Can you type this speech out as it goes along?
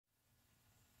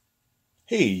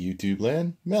Hey YouTube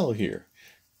land, Mel here.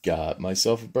 Got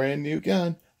myself a brand new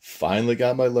gun. Finally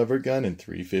got my lever gun in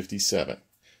 357.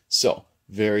 So,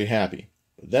 very happy.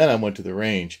 But then I went to the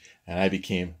range and I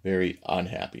became very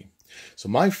unhappy. So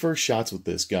my first shots with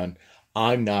this gun,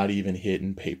 I'm not even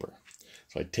hitting paper.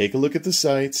 So I take a look at the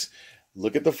sights,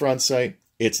 look at the front sight,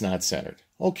 it's not centered.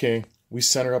 Okay, we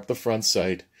center up the front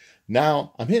sight.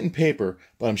 Now I'm hitting paper,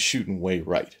 but I'm shooting way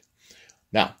right.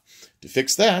 Now, to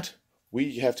fix that,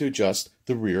 we have to adjust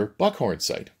the rear Buckhorn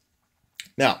sight.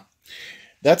 Now,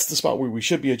 that's the spot where we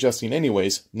should be adjusting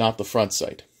anyways, not the front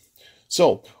sight.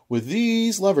 So, with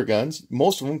these lever guns,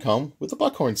 most of them come with a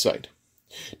Buckhorn sight.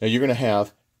 Now, you're going to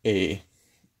have an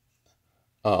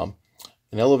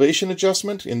elevation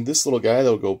adjustment in this little guy that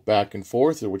will go back and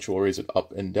forth, which will raise it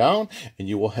up and down, and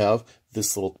you will have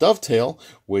this little dovetail,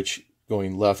 which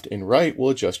going left and right will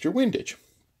adjust your windage.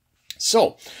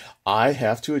 So, I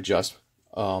have to adjust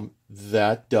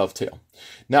that dovetail.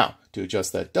 Now, to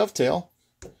adjust that dovetail,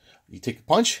 you take a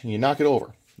punch and you knock it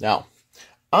over. Now,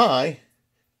 I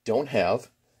don't have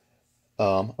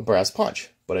a brass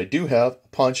punch, but I do have a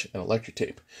punch and electric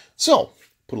tape. So,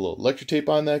 put a little electric tape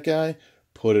on that guy,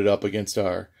 put it up against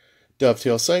our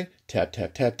dovetail sight, tap,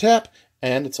 tap, tap, tap,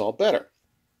 and it's all better.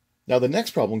 Now, the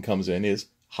next problem comes in is,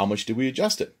 how much do we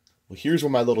adjust it? Well, here's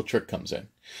where my little trick comes in.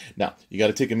 Now, you got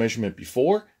to take a measurement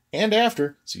before and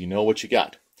after so you know what you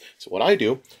got. So what I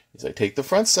do is I take the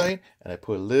front sight and I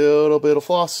put a little bit of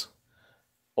floss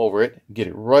over it and get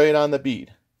it right on the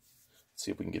bead. Let's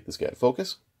see if we can get this guy to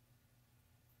focus.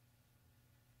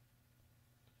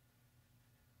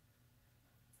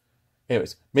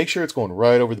 Anyways, make sure it's going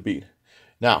right over the bead.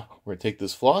 Now, we're going to take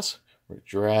this floss, we're going to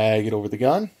drag it over the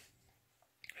gun.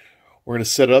 We're going to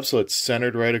set it up so it's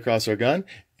centered right across our gun.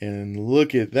 And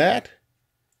look at that.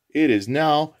 It is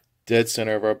now dead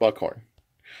center of our Buckhorn.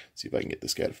 See if I can get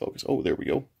this guy to focus. Oh, there we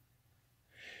go.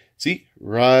 See?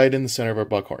 Right in the center of our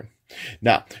Buckhorn.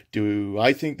 Now, do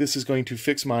I think this is going to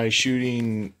fix my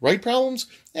shooting right problems?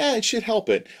 Yeah, it should help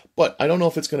it. But I don't know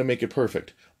if it's going to make it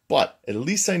perfect. But at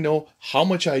least I know how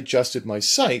much I adjusted my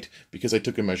sight because I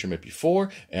took a measurement before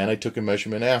and I took a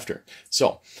measurement after.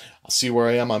 So, I'll see where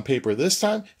I am on paper this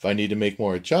time. If I need to make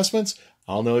more adjustments,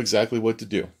 I'll know exactly what to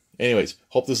do. Anyways,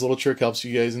 hope this little trick helps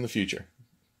you guys in the future.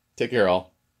 Take care, all.